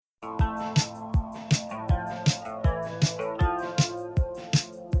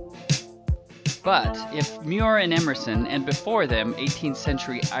But if Muir and Emerson, and before them 18th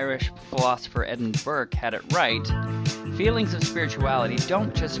century Irish philosopher Edmund Burke, had it right, feelings of spirituality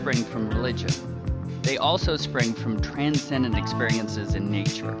don't just spring from religion. They also spring from transcendent experiences in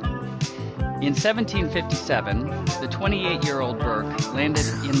nature. In 1757, the 28-year-old Burke landed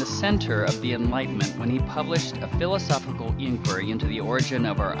in the center of the Enlightenment when he published a philosophical inquiry into the origin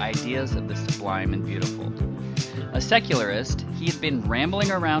of our ideas of the sublime and beautiful. A secularist, he had been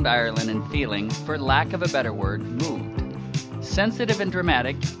rambling around Ireland and feeling, for lack of a better word, moved. Sensitive and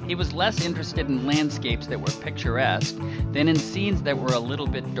dramatic, he was less interested in landscapes that were picturesque than in scenes that were a little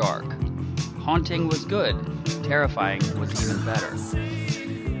bit dark. Haunting was good, terrifying was even better.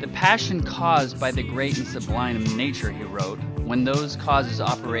 The passion caused by the great and sublime of nature, he wrote, when those causes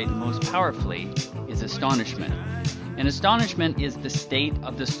operate most powerfully, is astonishment. And astonishment is the state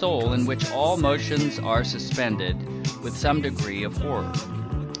of the soul in which all motions are suspended with some degree of horror.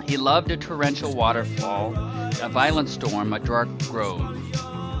 He loved a torrential waterfall, a violent storm, a dark grove.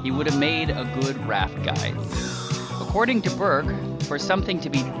 He would have made a good raft guide. According to Burke, for something to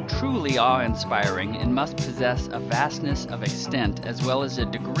be truly awe-inspiring, it must possess a vastness of extent as well as a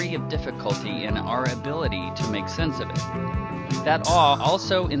degree of difficulty in our ability to make sense of it. That awe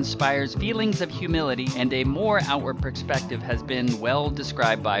also inspires feelings of humility, and a more outward perspective has been well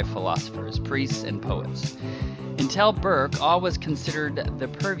described by philosophers, priests, and poets. Until Burke, awe was considered the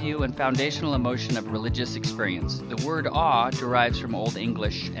purview and foundational emotion of religious experience. The word awe derives from Old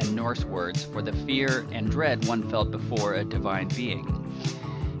English and Norse words for the fear and dread one felt before a divine being.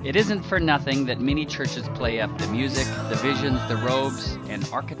 It isn't for nothing that many churches play up the music, the visions, the robes, and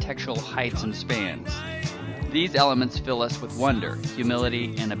architectural heights and spans. These elements fill us with wonder,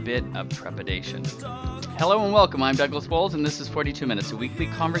 humility, and a bit of trepidation. Hello and welcome, I'm Douglas Bowles, and this is 42 Minutes, a weekly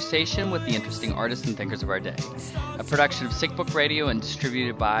conversation with the interesting artists and thinkers of our day. A production of SyncBook Radio and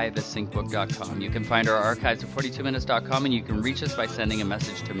distributed by thesyncbook.com. You can find our archives at 42minutes.com, and you can reach us by sending a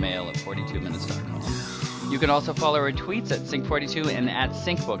message to mail at 42minutes.com. You can also follow our tweets at Sync42 and at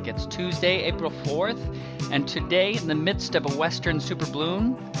SyncBook. It's Tuesday, April 4th, and today, in the midst of a western super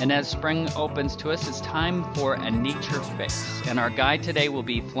bloom, and as spring opens to us, it's time for a nature fix. And our guide today will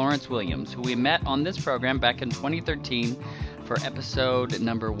be Florence Williams, who we met on this program back in 2013 for episode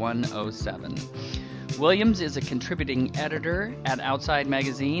number 107. Williams is a contributing editor at Outside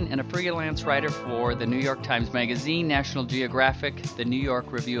Magazine and a freelance writer for the New York Times Magazine, National Geographic, the New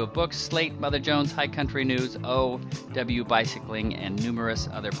York Review of Books, Slate, Mother Jones, High Country News, OW Bicycling, and numerous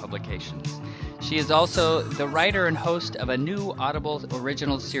other publications. She is also the writer and host of a new Audible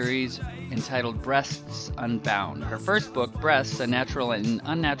original series entitled Breasts Unbound. Her first book, Breasts, A Natural and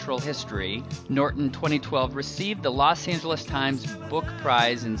Unnatural History, Norton 2012, received the Los Angeles Times Book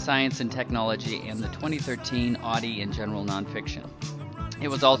Prize in Science and Technology and the 2013 Audie in General Nonfiction. It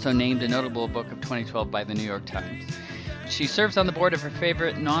was also named a notable book of 2012 by the New York Times. She serves on the board of her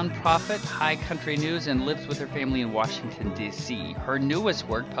favorite nonprofit, High Country News, and lives with her family in Washington, D.C. Her newest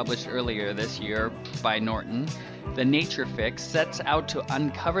work, published earlier this year by Norton, The Nature Fix, sets out to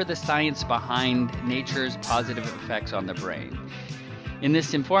uncover the science behind nature's positive effects on the brain. In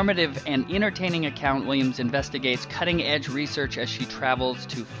this informative and entertaining account, Williams investigates cutting-edge research as she travels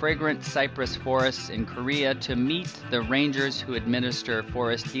to fragrant cypress forests in Korea to meet the rangers who administer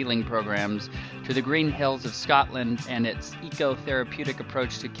forest healing programs, to the green hills of Scotland and its eco-therapeutic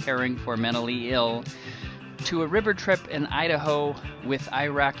approach to caring for mentally ill, to a river trip in Idaho with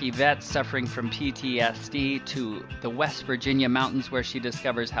Iraqi vets suffering from PTSD, to the West Virginia mountains where she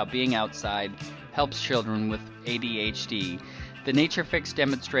discovers how being outside helps children with ADHD. The Nature Fix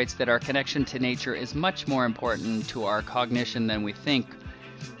demonstrates that our connection to nature is much more important to our cognition than we think,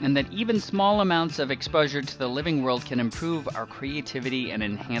 and that even small amounts of exposure to the living world can improve our creativity and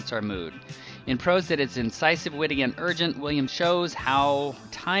enhance our mood. In prose that is incisive, witty, and urgent, Williams shows how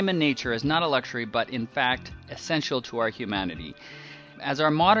time in nature is not a luxury, but in fact essential to our humanity. As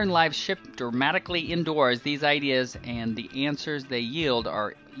our modern lives shift dramatically indoors, these ideas and the answers they yield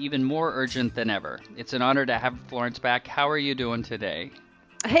are even more urgent than ever. It's an honor to have Florence back. How are you doing today?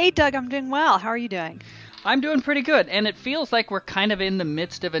 Hey, Doug, I'm doing well. How are you doing? I'm doing pretty good, and it feels like we're kind of in the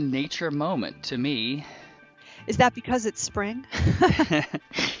midst of a nature moment to me. Is that because it's spring?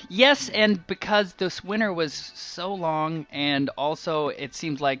 Yes, and because this winter was so long, and also it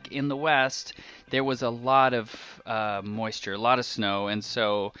seems like in the West there was a lot of moisture, a lot of snow, and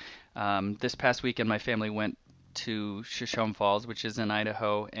so this past weekend my family went to Shoshone Falls, which is in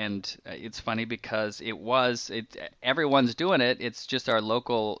Idaho, and it's funny because everyone's doing it. It's just our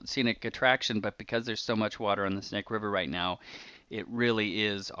local scenic attraction, but because there's so much water on the Snake River right now, it really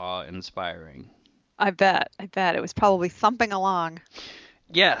is awe-inspiring. I bet. It was probably thumping along.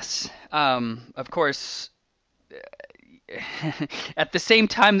 Yes. Of course, at the same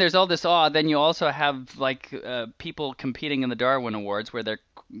time, there's all this awe. Then you also have like people competing in the Darwin Awards where they're,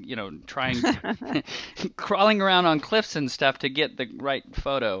 trying, crawling around on cliffs and stuff to get the right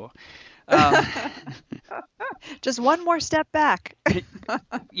photo. Um, Just one more step back.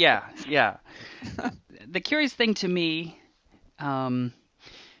 yeah, yeah. The curious thing to me, um,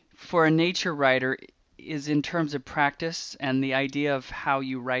 for a nature writer, is in terms of practice and the idea of how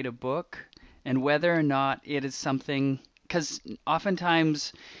you write a book and whether or not it is something, because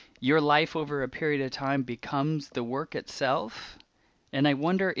oftentimes your life over a period of time becomes the work itself. And I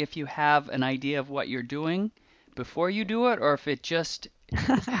wonder if you have an idea of what you're doing before you do it, or if it just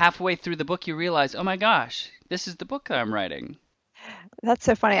halfway through the book you realize, oh my gosh, this is the book that I'm writing. That's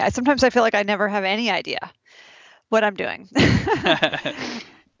so funny. Sometimes I feel like I never have any idea what I'm doing.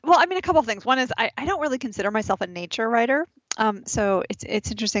 Well, I mean, a couple of things. One is I don't really consider myself a nature writer. So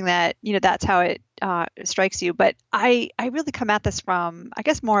it's interesting that, that's how it strikes you. But I really come at this from, I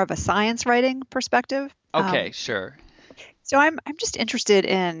guess, more of a science writing perspective. Okay, sure. So I'm just interested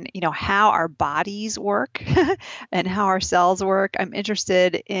in, how our bodies work and how our cells work. I'm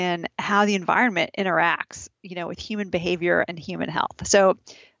interested in how the environment interacts, with human behavior and human health. So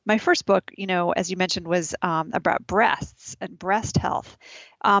my first book, as you mentioned, was about breasts and breast health.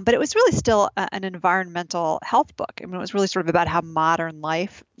 But it was really still an environmental health book. I mean, it was really sort of about how modern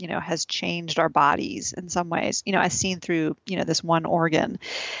life, has changed our bodies in some ways, as seen through, this one organ.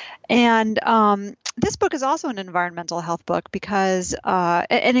 And this book is also an environmental health book because,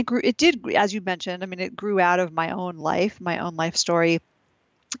 and it did, as you mentioned, I mean, it grew out of my own life story.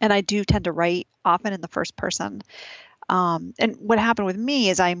 And I do tend to write often in the first person. And what happened with me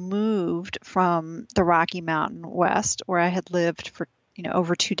is I moved from the Rocky Mountain West, where I had lived for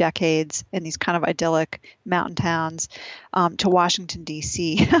over 2 decades in these kind of idyllic mountain towns, to Washington,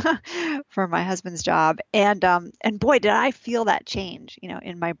 D.C. for my husband's job. And boy, did I feel that change,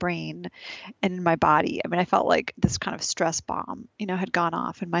 in my brain and in my body. I mean, I felt like this kind of stress bomb, had gone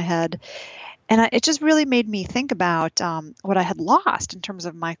off in my head. And it just really made me think about what I had lost in terms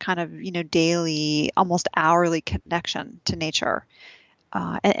of my kind of, daily, almost hourly connection to nature.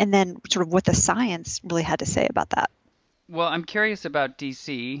 And then sort of what the science really had to say about that. Well, I'm curious about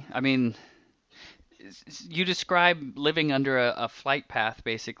DC. I mean, you describe living under a flight path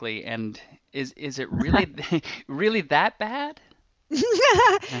basically, and is it really really that bad?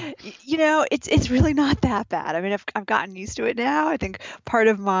 It's really not that bad. I mean, I've gotten used to it now. I think part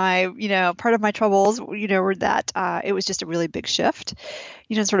of my troubles, were that it was just a really big shift,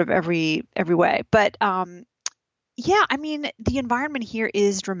 sort of every way. But yeah, I mean, the environment here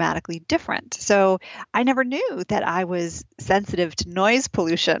is dramatically different. So I never knew that I was sensitive to noise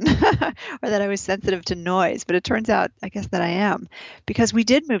pollution or that I was sensitive to noise. But it turns out, I guess, that I am, because we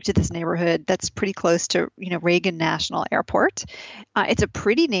did move to this neighborhood that's pretty close to, Reagan National Airport. It's a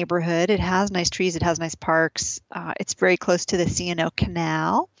pretty neighborhood. It has nice trees. It has nice parks. It's very close to the C&O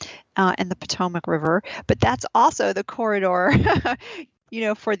Canal and the Potomac River. But that's also the corridor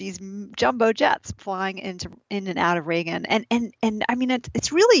for these jumbo jets flying in and out of Reagan. And I mean,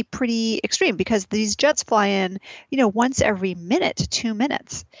 it's really pretty extreme because these jets fly in, once every minute to 2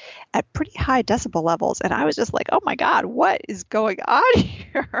 minutes at pretty high decibel levels. And I was just like, oh my God, what is going on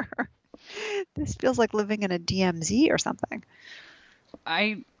here? This feels like living in a DMZ or something.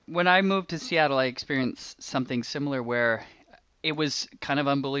 When I moved to Seattle, I experienced something similar where it was kind of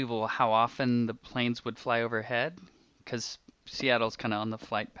unbelievable how often the planes would fly overhead, because Seattle's kind of on the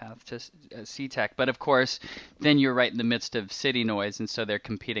flight path to SeaTac. But of course, then you're right in the midst of city noise, and so they're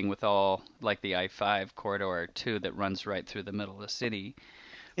competing with all, like the I-5 corridor too, that runs right through the middle of the city.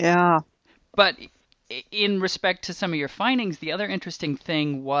 Yeah. But in respect to some of your findings, the other interesting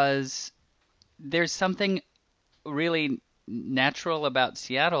thing was there's something really natural about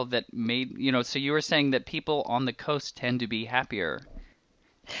Seattle that made, so you were saying that people on the coast tend to be happier.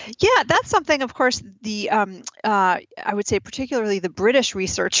 Yeah, that's something, of course, I would say particularly the British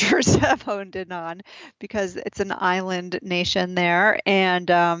researchers have honed in on, because it's an island nation there and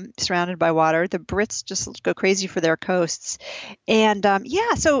surrounded by water. The Brits just go crazy for their coasts. And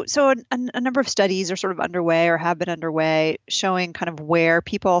yeah, so a number of studies are sort of underway or have been underway showing kind of where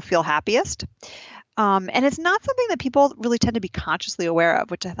people feel happiest. And it's not something that people really tend to be consciously aware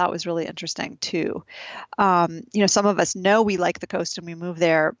of, which I thought was really interesting too. Some of us know we like the coast and we move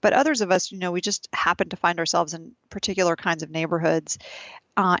there, but others of us, we just happen to find ourselves in particular kinds of neighborhoods.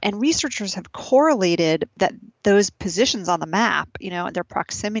 And researchers have correlated that those positions on the map, their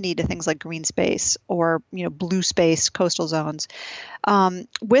proximity to things like green space or, blue space, coastal zones,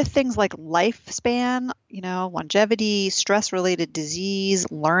 with things like lifespan, longevity, stress-related disease,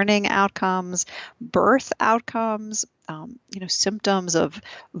 learning outcomes, birth outcomes, symptoms of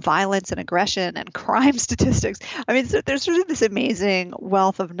violence and aggression and crime statistics. I mean, there's sort of this amazing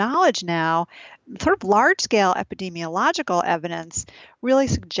wealth of knowledge now, sort of large-scale epidemiological evidence really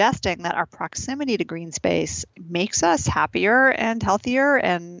suggesting that our proximity to green space makes us happier and healthier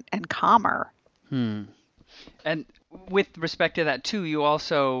and calmer. And with respect to that too, you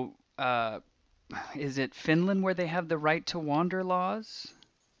also, is it Finland where they have the right to wander laws?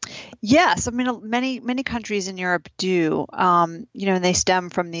 Yes, I mean many countries in Europe do, and they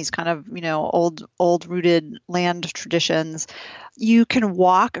stem from these kind of old rooted land traditions. You can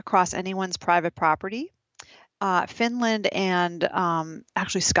walk across anyone's private property. Finland and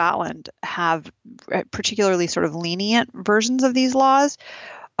actually Scotland have particularly sort of lenient versions of these laws.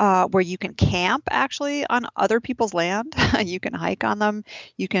 Where you can camp actually on other people's land. You can hike on them.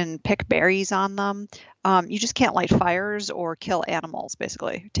 You can pick berries on them. You just can't light fires or kill animals,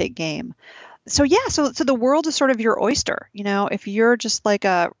 basically, take game. So yeah, so the world is sort of your oyster. If you're just like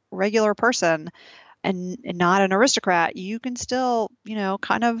a regular person and not an aristocrat, you can still,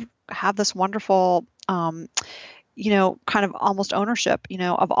 kind of have this wonderful kind of almost ownership,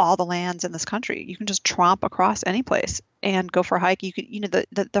 of all the lands in this country. You can just tromp across any place and go for a hike. You could,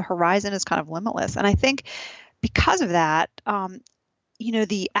 the horizon is kind of limitless. And I think because of that,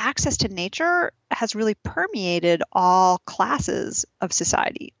 the access to nature has really permeated all classes of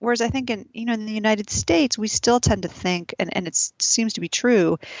society. Whereas I think in the United States, we still tend to think, and it seems to be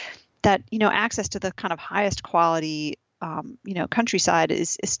true, that, access to the kind of highest quality, countryside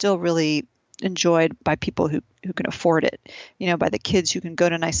is still really enjoyed by people who can afford it, by the kids who can go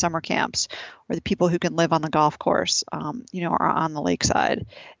to nice summer camps, or the people who can live on the golf course, or on the lakeside.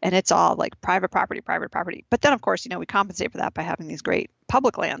 And it's all like private property. But then, of course, we compensate for that by having these great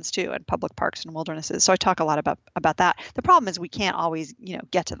public lands too, and public parks and wildernesses. So I talk a lot about that. The problem is we can't always,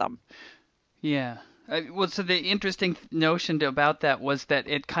 get to them. Yeah. Well, so the interesting notion about that was that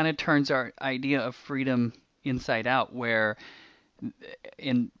it kind of turns our idea of freedom inside out, where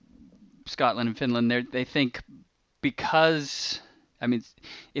in Scotland and Finland, they think because, I mean,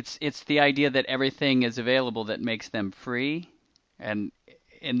 it's the idea that everything is available that makes them free, and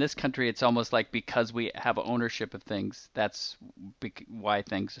in this country, it's almost like because we have ownership of things, that's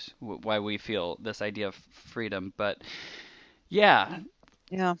why we feel this idea of freedom. But yeah,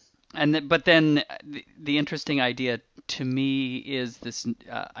 but then the interesting idea to me is this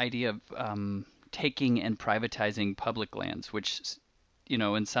idea of taking and privatizing public lands, which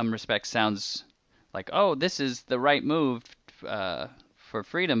in some respects sounds like, oh, this is the right move for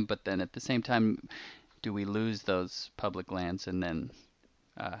freedom, but then at the same time, do we lose those public lands and then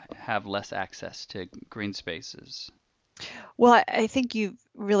have less access to green spaces? Well, I think you've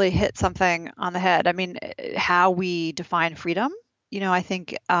really hit something on the head. I mean, how we define freedom, I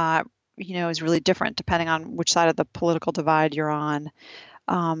think, is really different depending on which side of the political divide you're on.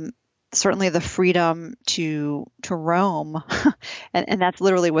 Certainly the freedom to roam, and that's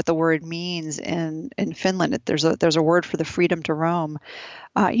literally what the word means in Finland. There's a word for the freedom to roam,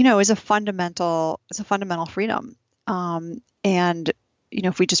 is a fundamental freedom. And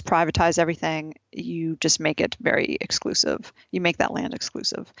if we just privatize everything, you just make it very exclusive. You make that land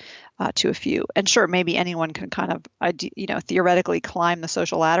exclusive to a few. And sure, maybe anyone can kind of, theoretically climb the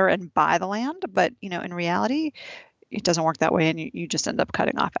social ladder and buy the land, but in reality, it doesn't work that way, and you just end up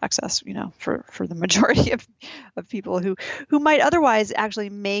cutting off access, for the majority of people who might otherwise actually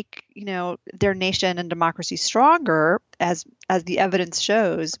make, their nation and democracy stronger, as the evidence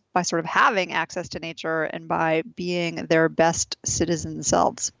shows, by sort of having access to nature and by being their best citizen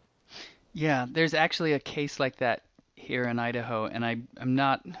selves. Yeah, there's actually a case like that here in Idaho, and I'm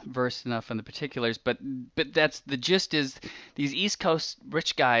not versed enough in the particulars, but that's the gist is these East Coast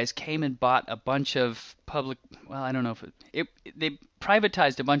rich guys came and bought a bunch of public, well, I don't know if they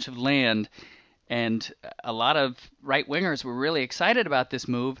privatized a bunch of land, and a lot of right-wingers were really excited about this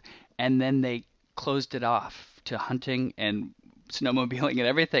move, and then they closed it off to hunting and snowmobiling and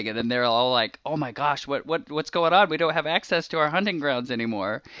everything, and then they're all like, oh my gosh, what's going on? We don't have access to our hunting grounds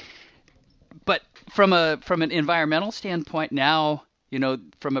anymore. But from an environmental standpoint now,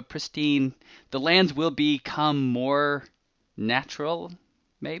 from a pristine, the lands will become more natural,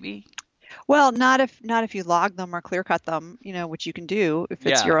 maybe. Well, not if you log them or clear cut them, which you can do if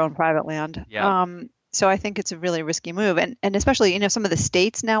it's your own private land. Yeah. So I think it's a really risky move. And especially, some of the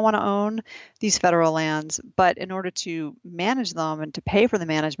states now want to own these federal lands, but in order to manage them and to pay for the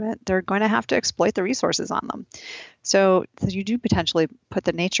management, they're going to have to exploit the resources on them. So you do potentially put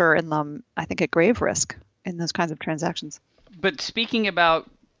the nature in them, I think, at grave risk in those kinds of transactions. But speaking about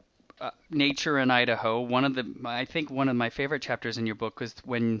nature in Idaho, I think one of my favorite chapters in your book was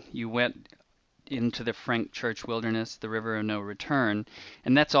when you went into the Frank Church Wilderness, the River of No Return.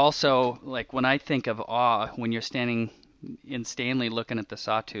 And that's also, like, when I think of awe, when you're standing in Stanley looking at the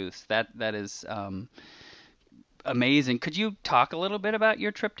sawtooths, that is amazing. Could you talk a little bit about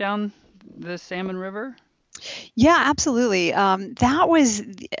your trip down the Salmon River? Yeah, absolutely.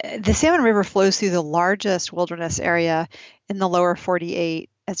 The Salmon River flows through the largest wilderness area in the lower 48.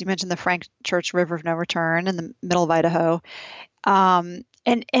 As you mentioned, the Frank Church River of No Return in the middle of Idaho.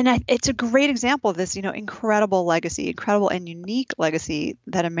 It's a great example of this, incredible legacy, incredible and unique legacy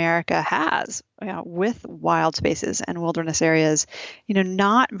that America has, with wild spaces and wilderness areas.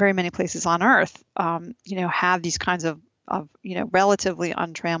 Not very many places on Earth, have these kinds of relatively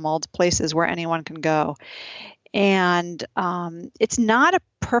untrammeled places where anyone can go. And it's not a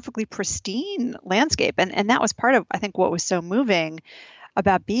perfectly pristine landscape. And that was part of, I think, what was so moving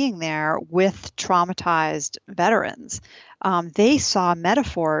about being there with traumatized veterans. They saw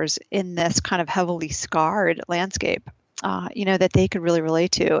metaphors in this kind of heavily scarred landscape, that they could really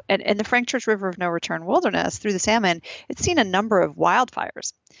relate to. And the Frank Church River of No Return Wilderness, through the Salmon, it's seen a number of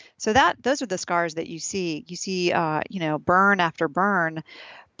wildfires. So those are the scars that you see. You see, burn after burn.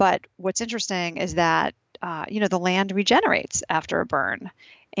 But what's interesting is that, the land regenerates after a burn.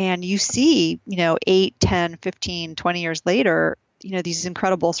 And you see, 8, 10, 15, 20 years later, these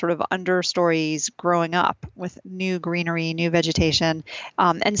incredible sort of understories growing up with new greenery, new vegetation,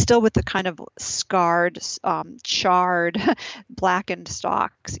 and still with the kind of scarred, charred, blackened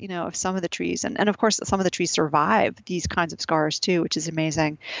stalks, of some of the trees. And of course, some of the trees survive these kinds of scars too, which is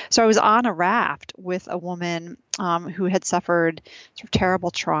amazing. So I was on a raft with a woman who had suffered sort of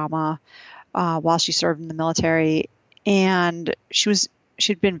terrible trauma while she served in the military. And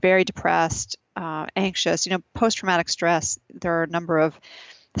she'd been very depressed, anxious, post-traumatic stress. There are a number of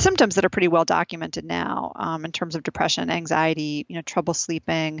symptoms that are pretty well documented now in terms of depression, anxiety, trouble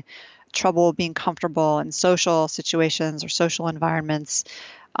sleeping, trouble being comfortable in social situations or social environments,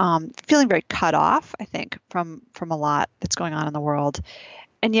 feeling very cut off, I think, from a lot that's going on in the world.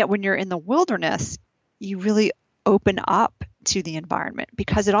 And yet when you're in the wilderness, you really open up to the environment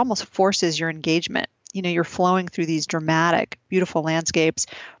because it almost forces your engagement. You're flowing through these dramatic, beautiful landscapes.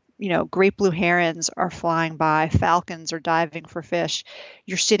 Great blue herons are flying by, falcons are diving for fish.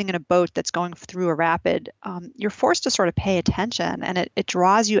 You're sitting in a boat that's going through a rapid. You're forced to sort of pay attention, and it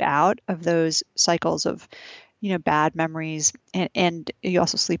draws you out of those cycles of, bad memories, and you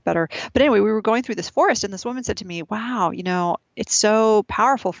also sleep better. But anyway, we were going through this forest, and this woman said to me, wow, it's so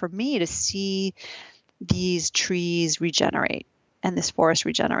powerful for me to see these trees regenerate and this forest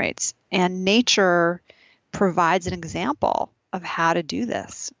regenerates. And nature provides an example of how to do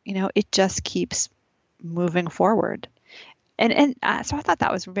this. It just keeps moving forward. And so I thought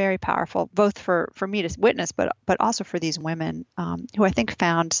that was very powerful, both for me to witness, but also for these women who I think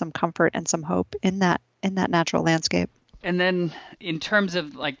found some comfort and some hope in that natural landscape. And then in terms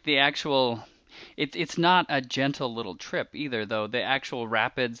of like the actual, it's not a gentle little trip either, though. The actual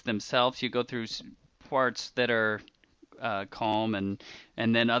rapids themselves, you go through parts that are calm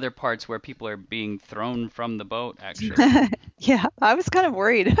and then other parts where people are being thrown from the boat, actually. Yeah, I was kind of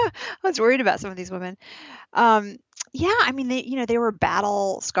worried. I was worried about some of these women. Yeah, I mean, they were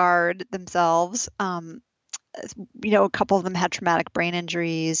battle scarred themselves. A couple of them had traumatic brain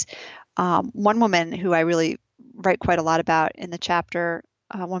injuries. One woman who I really write quite a lot about in the chapter,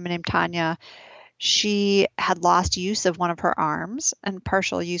 a woman named Tanya, she had lost use of one of her arms and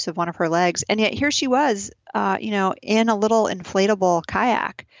partial use of one of her legs. And yet here she was, in a little inflatable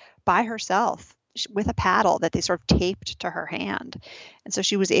kayak by herself with a paddle that they sort of taped to her hand. And so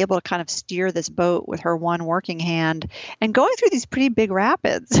she was able to kind of steer this boat with her one working hand and going through these pretty big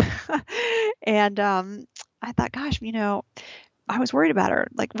rapids. And I thought, gosh, I was worried about her.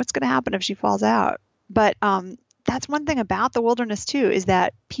 Like, what's going to happen if she falls out? But that's one thing about the wilderness too, is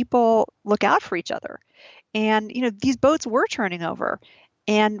that people look out for each other. And, these boats were turning over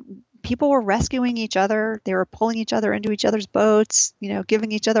and people were rescuing each other. They were pulling each other into each other's boats,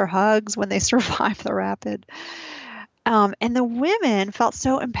 giving each other hugs when they survived the rapid. And the women felt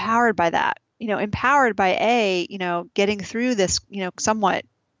so empowered by that, empowered by getting through this, somewhat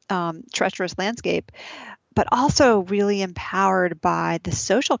treacherous landscape, but also really empowered by the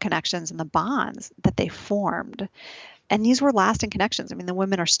social connections and the bonds that they formed. And these were lasting connections. I mean, the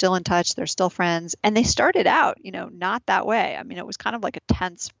women are still in touch. They're still friends. And they started out, not that way. I mean, it was kind of like a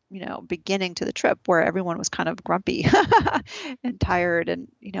tense, beginning to the trip where everyone was kind of grumpy and tired and,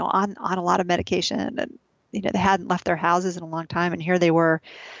 on a lot of medication. And, they hadn't left their houses in a long time. And here they were,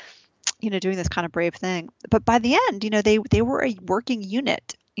 doing this kind of brave thing. But by the end, they were a working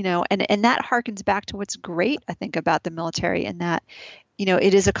unit, and that harkens back to what's great, I think, about the military, in that,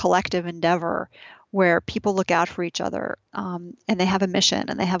 it is a collective endeavor where people look out for each other, and they have a mission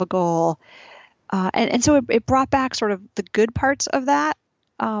and they have a goal. And so it brought back sort of the good parts of that.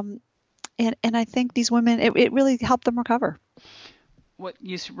 And I think these women, it really helped them recover. What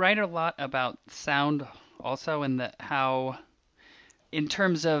you write a lot about sound also, and how, in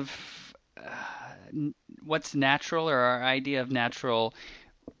terms of what's natural, or our idea of natural,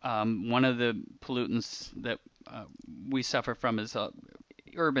 one of the pollutants that we suffer from is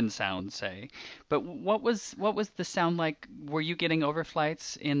urban sound, say. But what was the sound like? Were you getting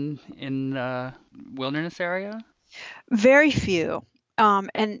overflights in wilderness area? Very few.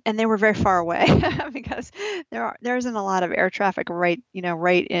 And they were very far away because there isn't a lot of air traffic right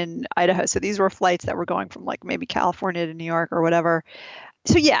in Idaho. So these were flights that were going from like maybe California to New York or whatever.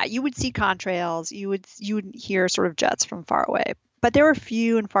 So yeah, you would see contrails, you would hear sort of jets from far away, but there were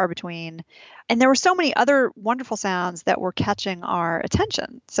few and far between. And there were so many other wonderful sounds that were catching our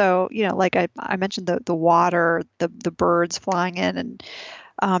attention. So, like I mentioned, the water, the birds flying in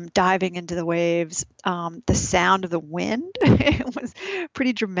and diving into the waves, the sound of the wind. It was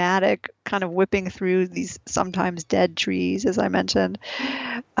pretty dramatic, kind of whipping through these sometimes dead trees, as I mentioned.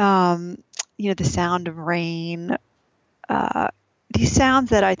 The sound of rain, these sounds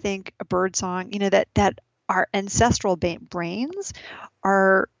that I think a bird song, that our ancestral brains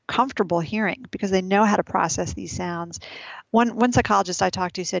are comfortable hearing because they know how to process these sounds. One psychologist I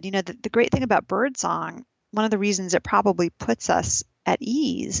talked to said, the great thing about bird song, one of the reasons it probably puts us at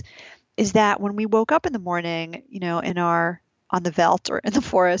ease, is that when we woke up in the morning, on the veldt or in the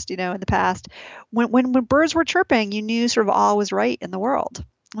forest, in the past, when birds were chirping, you knew sort of all was right in the world.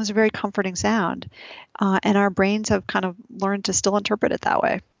 It was a very comforting sound. And our brains have kind of learned to still interpret it that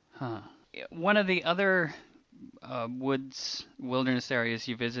way. Huh. One of the other wilderness areas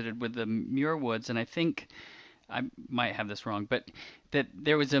you visited with the Muir Woods, and I think I might have this wrong, but that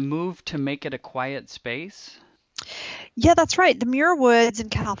there was a move to make it a quiet space. Yeah, that's right. The Muir Woods in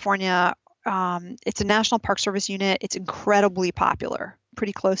California, it's a National Park Service unit. It's incredibly popular,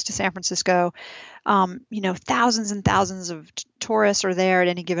 pretty close to San Francisco. Thousands and thousands of tourists are there at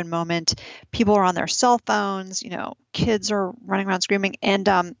any given moment. People are on their cell phones. Kids are running around screaming.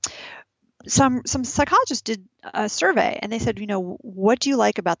 And some psychologists did a survey, and they said, what do you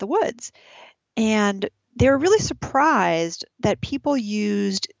like about the woods? And they were really surprised that people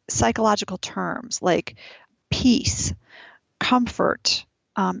used psychological terms like peace, comfort,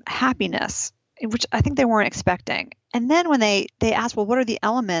 happiness, which I think they weren't expecting. And then when they asked, well, what are the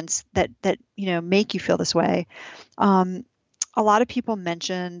elements that make you feel this way? A lot of people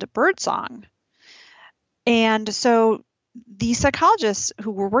mentioned birdsong. And so the psychologists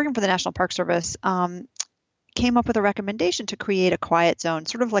who were working for the National Park Service came up with a recommendation to create a quiet zone,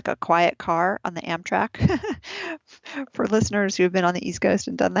 sort of like a quiet car on the Amtrak for listeners who have been on the East Coast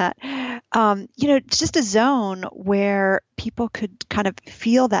and done that. It's just a zone where people could kind of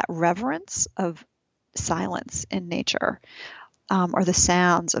feel that reverence of silence in nature, or the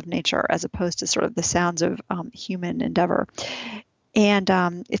sounds of nature, as opposed to sort of the sounds of human endeavor. And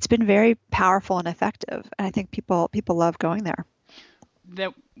it's been very powerful and effective. And I think people love going there.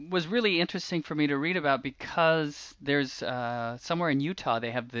 That was really interesting for me to read about, because there's somewhere in Utah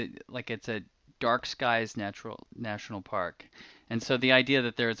they have it's a dark skies national park, and so the idea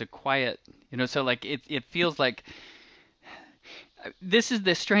that there is a quiet, so like it feels like this is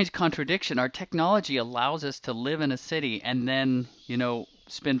the strange contradiction. Our technology allows us to live in a city and then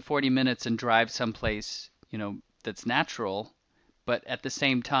spend 40 minutes and drive someplace that's natural, but at the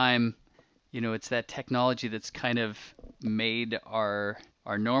same time it's that technology that's kind of made our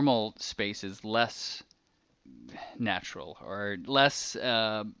normal spaces less natural, or less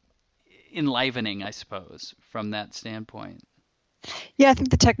enlivening, I suppose, from that standpoint. Yeah, I think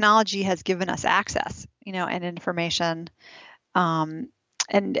the technology has given us access, and information. And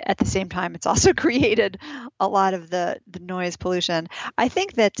at the same time, it's also created a lot of the noise pollution. I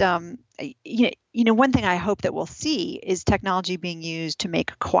think that, one thing I hope that we'll see is technology being used to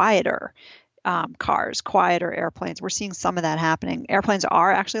make quieter cars, quieter airplanes. We're seeing some of that happening. Airplanes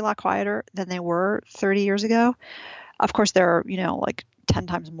are actually a lot quieter than they were 30 years ago. Of course, there are, like 10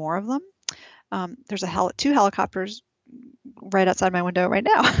 times more of them. There's two helicopters right outside my window right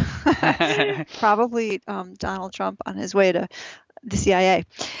now. Probably Donald Trump on his way to the CIA.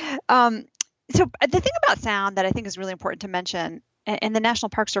 So the thing about sound that I think is really important to mention, and the National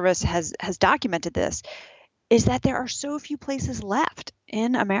Park Service has documented this, is that there are so few places left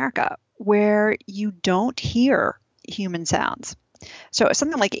in America where you don't hear human sounds. So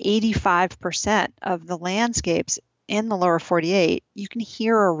something like 85% of the landscapes in the lower 48, you can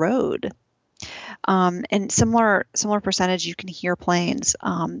hear a road. And similar percentage, you can hear planes.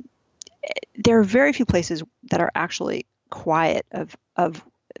 There are very few places that are actually quiet of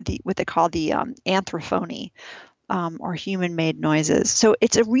what they call the anthrophony, or human-made noises. So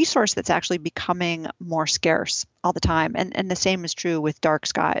it's a resource that's actually becoming more scarce all the time. And the same is true with dark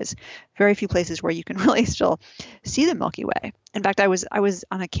skies. Very few places where you can really still see the Milky Way. In fact, I was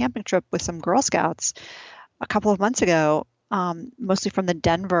on a camping trip with some Girl Scouts a couple of months ago, mostly from the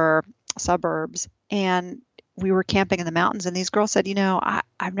Denver suburbs, and we were camping in the mountains, and these girls said,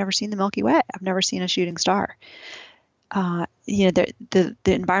 I've never seen the Milky Way. I've never seen a shooting star. The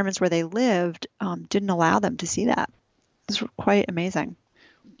environments where they lived didn't allow them to see that. It was quite amazing.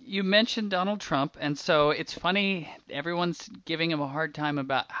 You mentioned Donald Trump, and so it's funny, everyone's giving him a hard time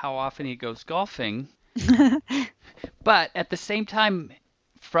about how often he goes golfing. But at the same time,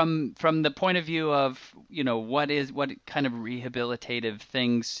 from the point of view of, what kind of rehabilitative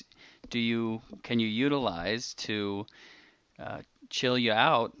things can you utilize to chill you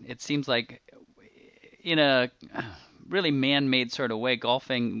out, it seems like in a really man-made sort of way,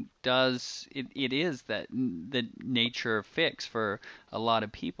 golfing it is that the nature fix for a lot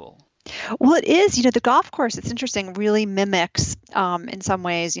of people. Well, it is. The golf course, it's interesting, really mimics, in some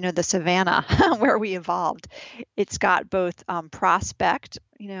ways, the savanna where we evolved. It's got both prospect,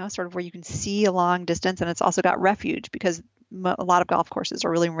 sort of where you can see a long distance, and it's also got refuge because a lot of golf courses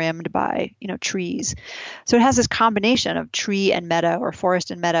are really rimmed by, trees. So it has this combination of tree and meadow, or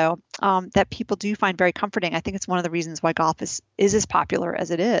forest and meadow, that people do find very comforting. I think it's one of the reasons why golf is as popular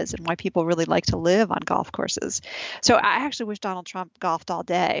as it is, and why people really like to live on golf courses. So I actually wish Donald Trump golfed all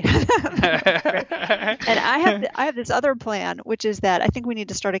day. And I have this other plan, which is that I think we need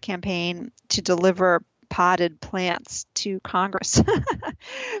to start a campaign to deliver potted plants to Congress,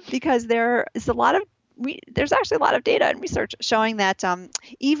 because there's actually a lot of data and research showing that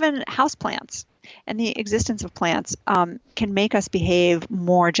even houseplants and the existence of plants can make us behave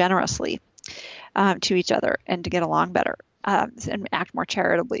more generously to each other and to get along better and act more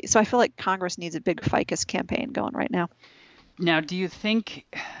charitably. So I feel like Congress needs a big ficus campaign going right now. Now, did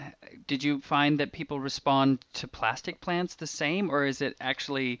you find that people respond to plastic plants the same, or is it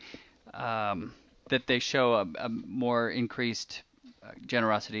actually that they show a more increased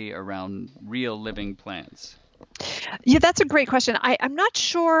generosity around real living plants? Yeah, that's a great question. I'm not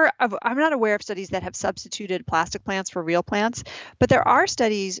sure. I'm not aware of studies that have substituted plastic plants for real plants, but there are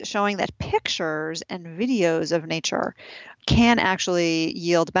studies showing that pictures and videos of nature can actually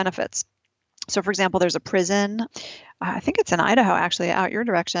yield benefits. So, for example, there's a prison, I think it's in Idaho, actually, out your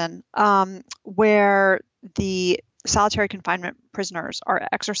direction, where the solitary confinement prisoners are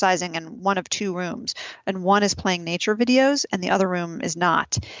exercising in one of two rooms, and one is playing nature videos and the other room is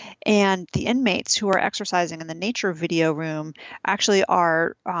not. And the inmates who are exercising in the nature video room actually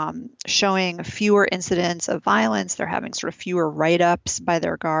are showing fewer incidents of violence. They're having sort of fewer write-ups by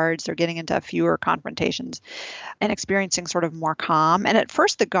their guards. They're getting into fewer confrontations and experiencing sort of more calm. And at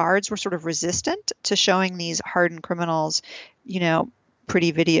first the guards were sort of resistant to showing these hardened criminals,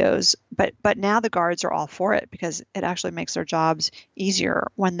 pretty videos, but now the guards are all for it because it actually makes their jobs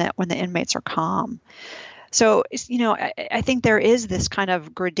easier when the inmates are calm. So, I think there is this kind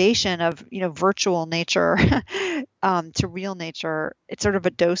of gradation of, virtual nature to real nature. It's sort of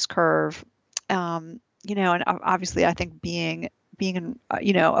a dose curve, and obviously I think being in,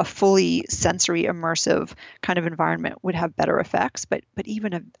 a fully sensory immersive kind of environment would have better effects, but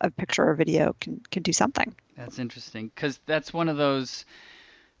even a picture or video can do something. That's interesting, because that's one of those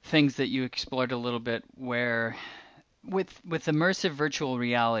things that you explored a little bit where with immersive virtual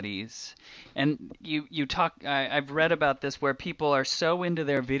realities, and you talk, I've read about this where people are so into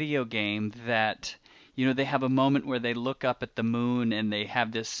their video game that, they have a moment where they look up at the moon and they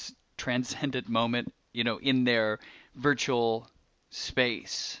have this transcendent moment, in their virtual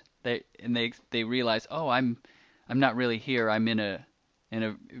space. They realize, oh, I'm not really here. I'm in a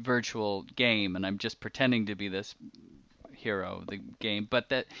virtual game, and I'm just pretending to be this hero of the game. But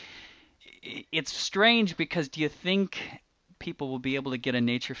that it's strange, because do you think people will be able to get a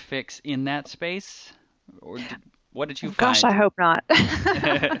nature fix in that space, or what did you find? Gosh, I hope not.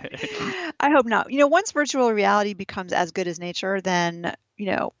 I hope not. Once virtual reality becomes as good as nature, then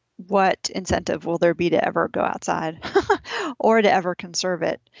what incentive will there be to ever go outside or to ever conserve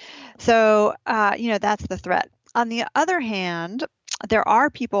it. So, that's the threat. On the other hand, there are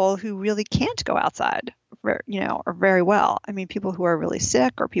people who really can't go outside, or very well. I mean, people who are really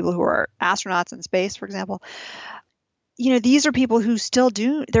sick or people who are astronauts in space, for example. These are people who still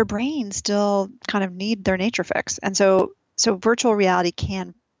do, their brains still kind of need their nature fix. And so virtual reality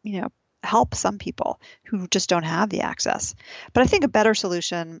can, help some people who just don't have the access. But I think a better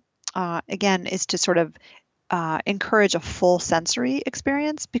solution, again, is to sort of encourage a full sensory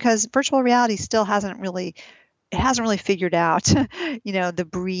experience, because virtual reality still hasn't really figured out, the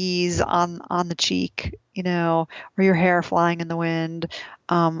breeze on the cheek, or your hair flying in the wind,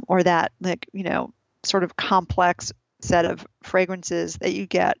 or that sort of complex set of fragrances that you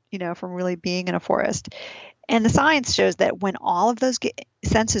get, from really being in a forest. And the science shows that when all of those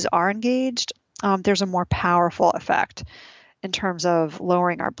senses are engaged, there's a more powerful effect in terms of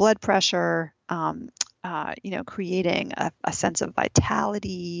lowering our blood pressure, creating a sense of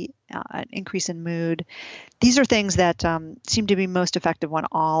vitality, an increase in mood. These are things that seem to be most effective when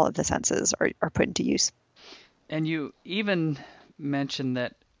all of the senses are put into use. And you even mentioned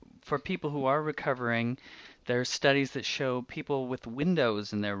that for people who are recovering, there are studies that show people with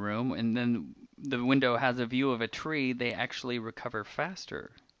windows in their room, and then the window has a view of a tree, they actually recover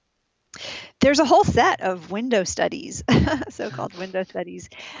faster. There's a whole set of window studies, so-called window studies.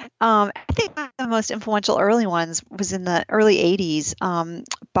 I think one of the most influential early ones was in the early 80s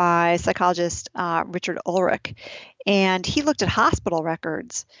by psychologist Richard Ulrich. And he looked at hospital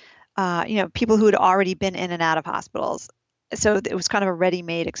records, people who had already been in and out of hospitals. So it was kind of a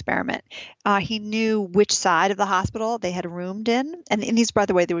ready-made experiment. He knew which side of the hospital they had roomed in. And these, by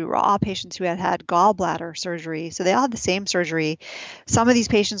the way, they were all patients who had gallbladder surgery. So they all had the same surgery. Some of these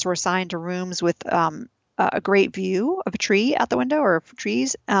patients were assigned to rooms with a great view of a tree out the window or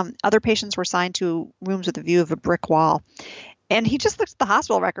trees. Other patients were assigned to rooms with a view of a brick wall. And he just looked at the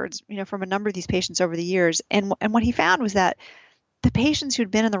hospital records, from a number of these patients over the years. And what he found was that the patients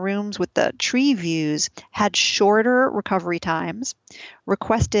who'd been in the rooms with the tree views had shorter recovery times,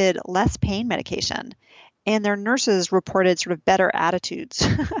 requested less pain medication, and their nurses reported sort of better attitudes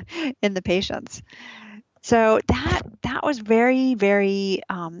in the patients. So that was very, very,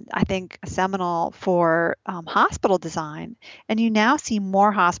 I think, seminal for hospital design. And you now see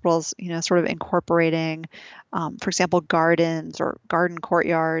more hospitals, sort of incorporating, for example, gardens or garden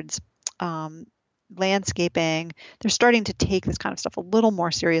courtyards, landscaping. They're starting to take this kind of stuff a little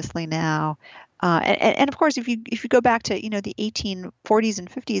more seriously now. And of course, if you go back to, the 1840s and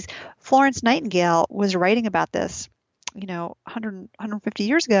 50s, Florence Nightingale was writing about this, 150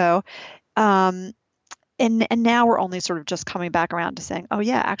 years ago. And now we're only sort of just coming back around to saying, oh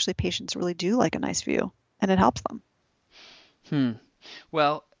yeah, actually patients really do like a nice view and it helps them.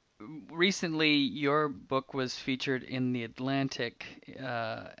 Well, recently your book was featured in The Atlantic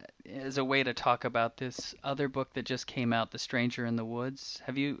as a way to talk about this other book that just came out, The Stranger in the Woods.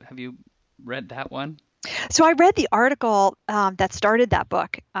 Have you read that one? So I read the article that started that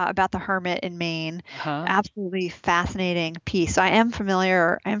book about the hermit in Maine. Absolutely fascinating piece. So I am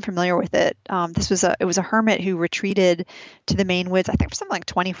familiar with it. It was a hermit who retreated to the Maine woods, I think for something like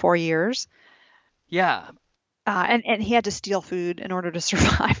 24 years. Yeah. And he had to steal food in order to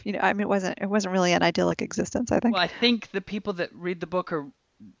survive. I mean, it wasn't really an idyllic existence, I think. Well, I think the people that read the book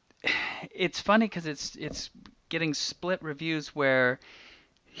it's funny because it's getting split reviews where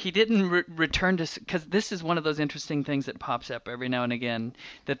he didn't return to, because this is one of those interesting things that pops up every now and again,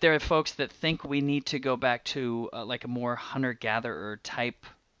 that there are folks that think we need to go back to like a more hunter-gatherer type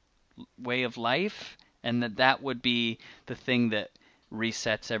way of life, and that would be the thing that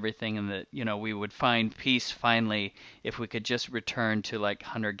resets everything, and that we would find peace finally if we could just return to like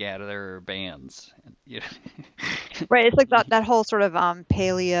hunter-gatherer bands. Right, it's like that whole sort of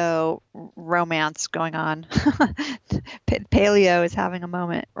paleo romance going on. Paleo is having a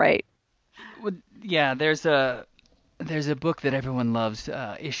moment, right? Well, yeah, there's a book that everyone loves,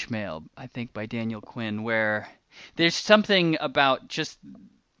 Ishmael, I think, by Daniel Quinn, where there's something about just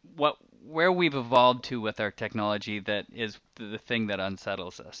where we've evolved to with our technology that is the thing that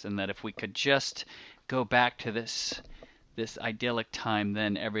unsettles us, and that if we could just go back to this idyllic time,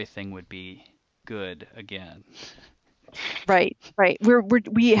 then everything would be good again. Right.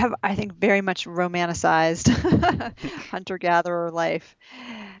 We have, I think, very much romanticized hunter-gatherer life.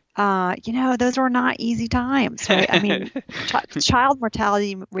 Those were not easy times, right? I mean, child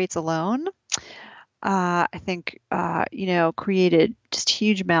mortality rates alone, I think, created just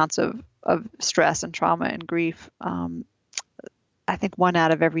huge amounts of stress and trauma and grief. I think 1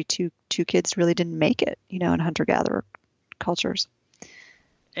 out of every two kids really didn't make it, in hunter-gatherer cultures.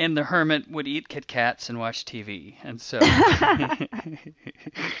 And the hermit would eat Kit Kats and watch TV. And so,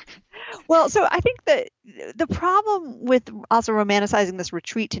 Well, so I think that the problem with also romanticizing this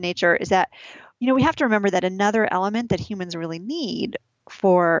retreat to nature is that, we have to remember that another element that humans really need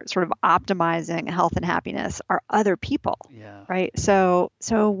for sort of optimizing health and happiness are other people, yeah. right? So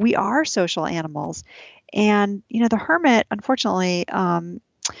we are social animals, and the hermit, unfortunately, I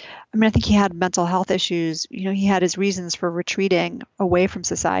think he had mental health issues. He had his reasons for retreating away from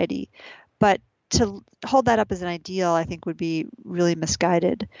society, but to hold that up as an ideal, I think would be really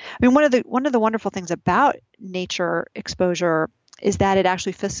misguided. I mean, one of the wonderful things about nature exposure is that it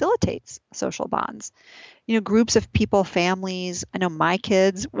actually facilitates social bonds. Groups of people, families. I know my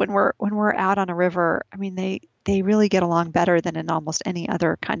kids, when we're out on a river, I mean, they really get along better than in almost any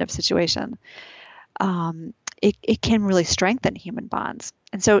other kind of situation. It can really strengthen human bonds.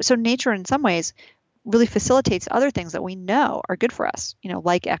 And so nature in some ways really facilitates other things that we know are good for us,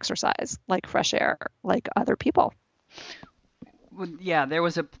 like exercise, like fresh air, like other people. Well, yeah, there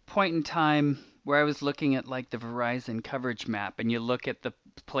was a point in time where I was looking at like the Verizon coverage map, and you look at the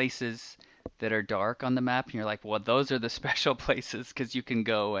places that are dark on the map, and you're like, well, those are the special places because you can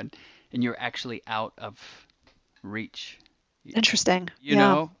go and you're actually out of reach. Interesting. You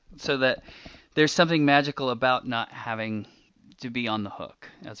know, so that there's something magical about not having to be on the hook,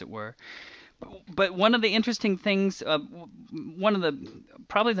 as it were. But one of the interesting things,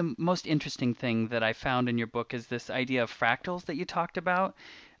 probably the most interesting thing that I found in your book is this idea of fractals that you talked about,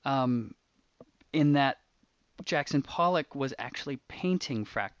 in that Jackson Pollock was actually painting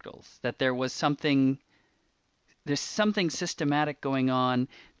fractals, that there's something systematic going on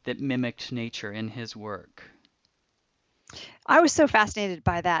that mimicked nature in his work. I was so fascinated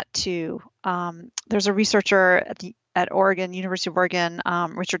by that too. There's a researcher at Oregon, University of Oregon,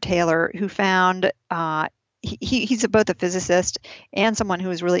 Richard Taylor, who found he's both a physicist and someone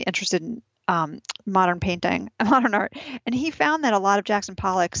who is really interested in modern painting and modern art, and he found that a lot of Jackson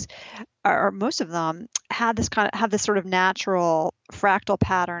Pollock's, or most of them, have this sort of natural fractal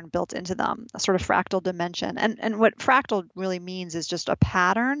pattern built into them, a sort of fractal dimension. And what fractal really means is just a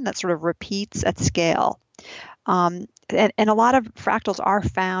pattern that sort of repeats at scale. And a lot of fractals are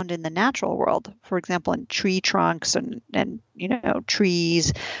found in the natural world, for example, in tree trunks and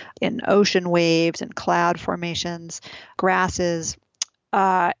trees, in ocean waves and cloud formations, grasses,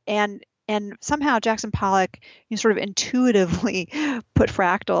 and somehow Jackson Pollock sort of intuitively put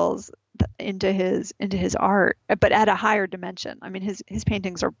fractals into his art, but at a higher dimension. I mean, his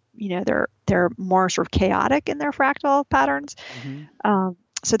paintings are they're more sort of chaotic in their fractal patterns,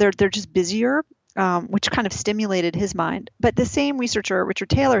 so they're just busier. Which kind of stimulated his mind. But the same researcher, Richard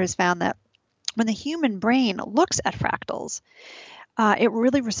Taylor, has found that when the human brain looks at fractals, it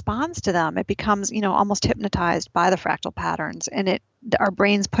really responds to them. It becomes, almost hypnotized by the fractal patterns, and our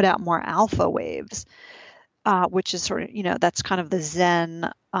brains put out more alpha waves, which is sort of, that's kind of the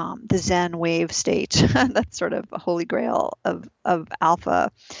Zen wave state. That's sort of a holy grail of alpha,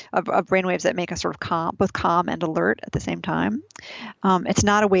 of brain waves that make us sort of both calm and alert at the same time. It's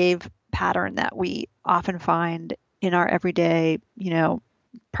not a wave pattern that we often find in our everyday,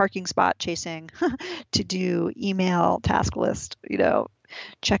 parking spot chasing, to do email task list,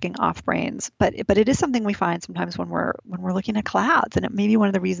 checking off brains. But it is something we find sometimes when we're looking at clouds, and it may be one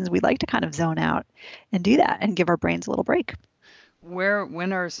of the reasons we like to kind of zone out and do that and give our brains a little break.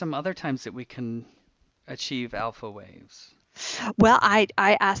 When are some other times that we can achieve alpha waves? Well, I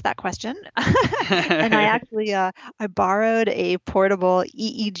asked that question, and I actually I borrowed a portable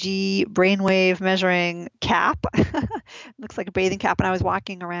EEG brainwave measuring cap. Looks like a bathing cap, and I was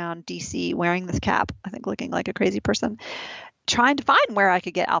walking around DC wearing this cap, I think looking like a crazy person, trying to find where I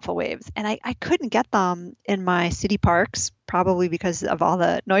could get alpha waves, and I couldn't get them in my city parks, probably because of all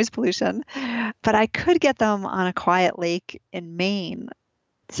the noise pollution, but I could get them on a quiet lake in Maine.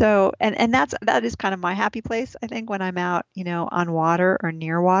 So, and that is kind of my happy place, I think, when I'm out, on water or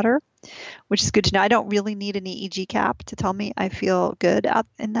near water, which is good to know. I don't really need an EEG cap to tell me I feel good out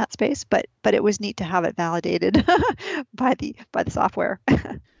in that space, but it was neat to have it validated by the software.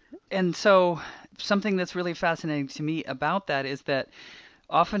 And so something that's really fascinating to me about that is that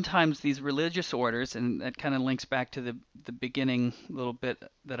oftentimes these religious orders, and that kind of links back to the beginning little bit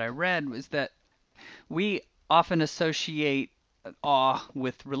that I read, is that we often associate awe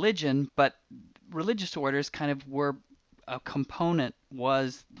with religion, but religious orders kind of were a component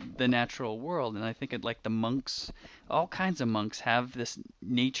was the natural world. And I think like the monks, all kinds of monks have this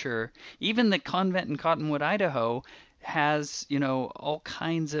nature. Even the convent in Cottonwood, Idaho, has, all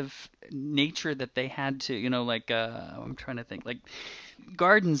kinds of nature that they had to, like I'm trying to think, like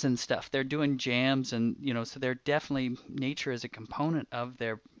gardens and stuff. They're doing jams, and so they're definitely, nature is a component of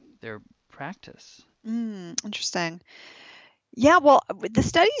their practice. Interesting. Yeah, well, the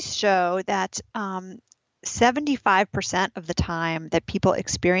studies show that 75% of the time that people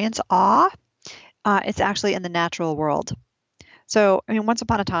experience awe, it's actually in the natural world. So, I mean, once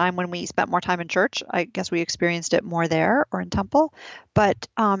upon a time when we spent more time in church, I guess we experienced it more there or in temple. But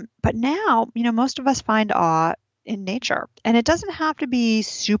now, most of us find awe in nature, and it doesn't have to be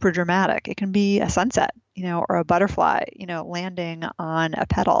super dramatic. It can be a sunset, or a butterfly, landing on a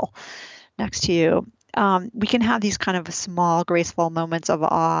petal next to you. We can have these kind of small, graceful moments of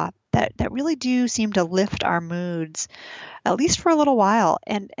awe that really do seem to lift our moods, at least for a little while,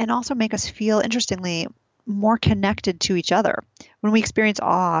 and also make us feel, interestingly, more connected to each other. When we experience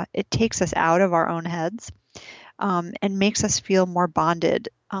awe, it takes us out of our own heads, and makes us feel more bonded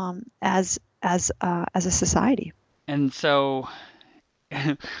as a society. And so,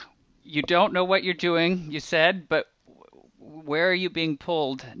 you don't know what you're doing, you said, but where are you being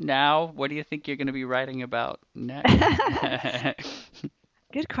pulled now? What do you think you're going to be writing about next?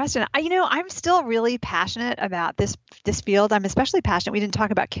 Good question. I'm still really passionate about this field. I'm especially passionate. We didn't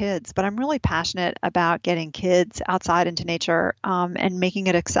talk about kids, but I'm really passionate about getting kids outside into nature, and making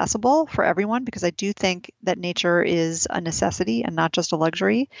it accessible for everyone, because I do think that nature is a necessity and not just a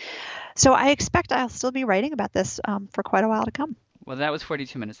luxury. So I expect I'll still be writing about this for quite a while to come. Well, that was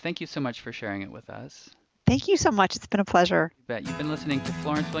 42 minutes. Thank you so much for sharing it with us. Thank you so much. It's been a pleasure. You bet. You've been listening to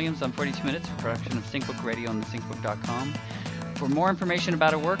Florence Williams on 42 Minutes, a production of SyncBook Radio and thesyncbook.com. For more information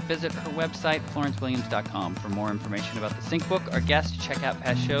about her work, visit her website, florencewilliams.com. For more information about the SyncBook, our guests, check out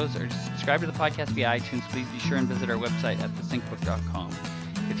past shows, or subscribe to the podcast via iTunes, please be sure and visit our website at thesyncbook.com.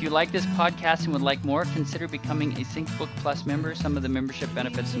 If you like this podcast and would like more, consider becoming a SyncBook Plus member. Some of the membership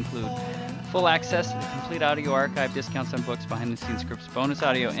benefits include full access to the complete audio archive, discounts on books, behind-the-scenes scripts, bonus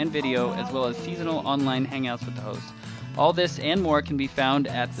audio and video, as well as seasonal online hangouts with the hosts. All this and more can be found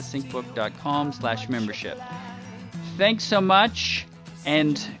at thesyncbook.com/membership. Thanks so much,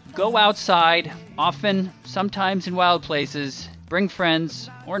 and go outside, often, sometimes in wild places. Bring friends,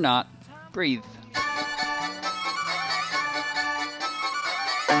 or not. Breathe.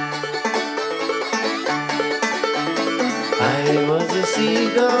 I was a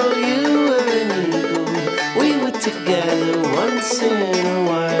seagull, you were an eagle. We were together once in a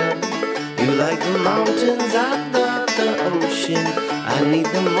while. You like the mountains, I love the ocean. I need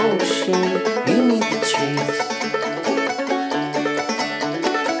the motion, you need the trees.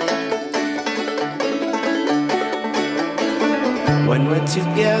 When we're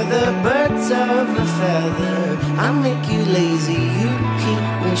together, birds of a feather, I make you lazy, you keep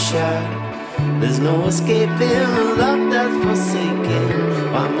me shy. There's no escaping a love that's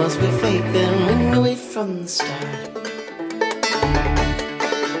forsaken. Why must we fake them we knew it from the start?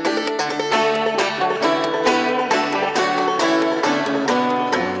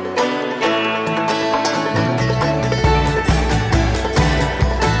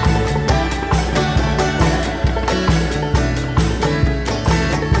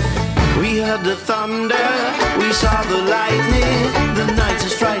 The thunder, we saw the lightning. The night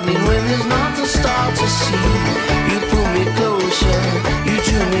is frightening when there's not a star to see. You pull me closer, you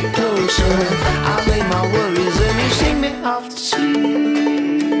drew me closer. I lay my worries and you sing me off to sleep.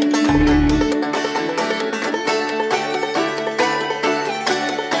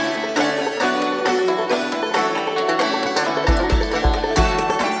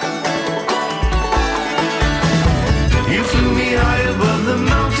 You flew me high above the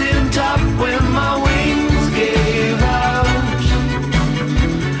mountain top when my wings gave out.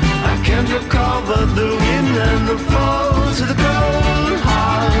 I can't recall but the wind and the fall to the cold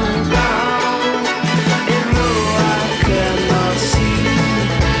hard ground. And though I cannot see,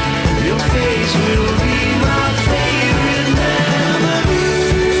 your face will be my favorite memory.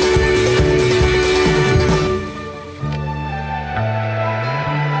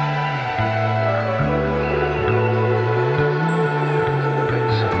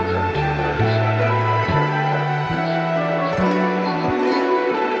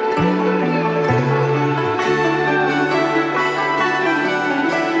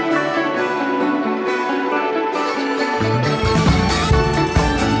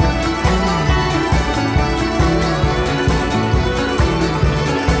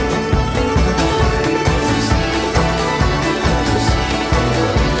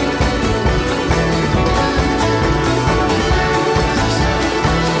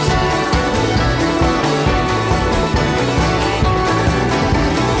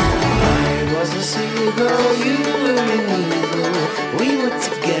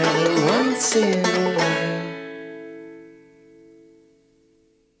 sin.